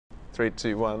3,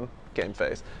 2, 1, game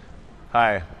face.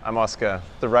 Hi, I'm Oscar,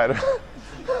 the writer.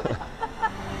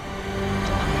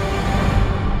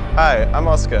 Hi, I'm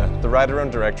Oscar, the writer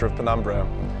and director of Penumbra.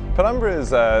 Penumbra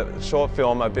is a short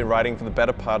film I've been writing for the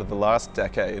better part of the last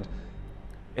decade.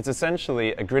 It's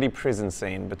essentially a gritty prison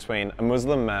scene between a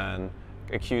Muslim man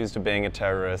accused of being a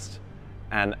terrorist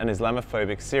and an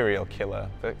Islamophobic serial killer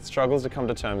that struggles to come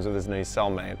to terms with his new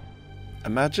cellmate.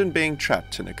 Imagine being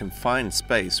trapped in a confined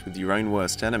space with your own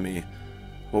worst enemy.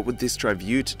 What would this drive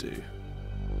you to do?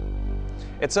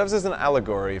 It serves as an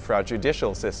allegory for our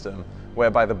judicial system,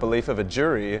 whereby the belief of a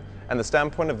jury and the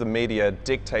standpoint of the media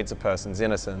dictates a person's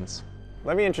innocence.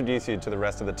 Let me introduce you to the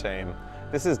rest of the team.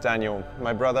 This is Daniel,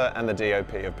 my brother and the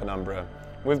DOP of Penumbra.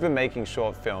 We've been making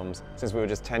short films since we were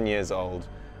just 10 years old,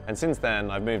 and since then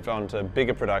I've moved on to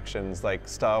bigger productions like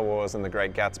Star Wars and The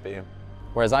Great Gatsby.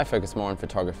 Whereas I focus more on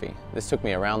photography. This took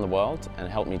me around the world and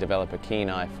helped me develop a keen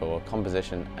eye for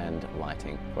composition and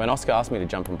lighting. When Oscar asked me to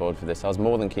jump on board for this, I was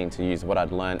more than keen to use what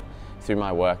I'd learned through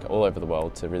my work all over the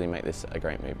world to really make this a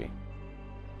great movie.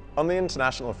 On the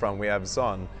international front, we have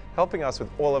Zon, helping us with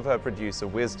all of her producer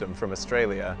wisdom from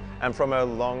Australia and from her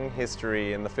long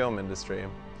history in the film industry.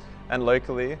 And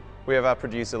locally, we have our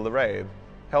producer Larabe,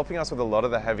 helping us with a lot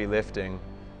of the heavy lifting.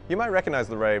 You might recognize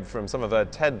Larabe from some of her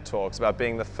TED Talks about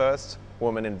being the first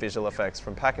woman in visual effects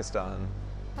from Pakistan.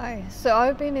 Hi, so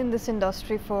I've been in this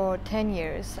industry for 10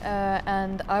 years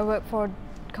and I work for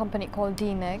a company called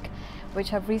DNEG, which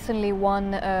have recently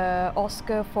won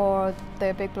Oscar for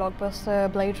their big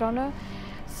blockbuster Blade Runner.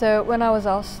 So when I was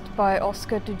asked by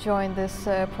Oscar to join this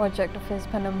project of his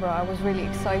Penumbra, I was really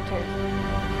excited.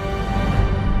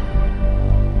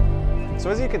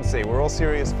 So as you can see, we're all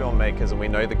serious filmmakers and we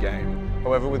know the game.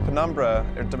 However, with Penumbra,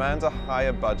 it demands a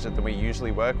higher budget than we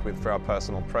usually work with for our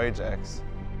personal projects.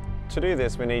 To do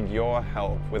this, we need your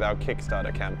help with our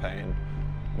Kickstarter campaign.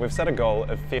 We've set a goal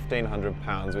of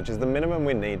 £1,500, which is the minimum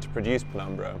we need to produce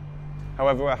Penumbra.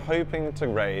 However, we're hoping to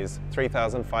raise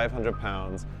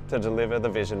 £3,500 to deliver the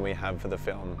vision we have for the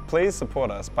film. Please support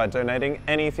us by donating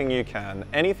anything you can.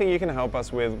 Anything you can help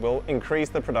us with will increase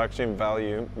the production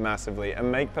value massively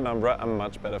and make Penumbra a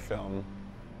much better film.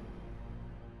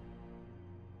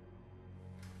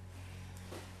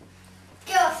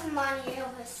 Give us the money,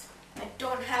 Elvis. I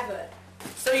don't have it.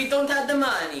 So you don't have the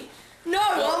money? No,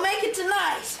 I'll make it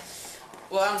tonight.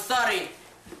 Well, I'm sorry.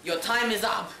 Your time is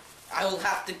up. I will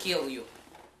have to kill you.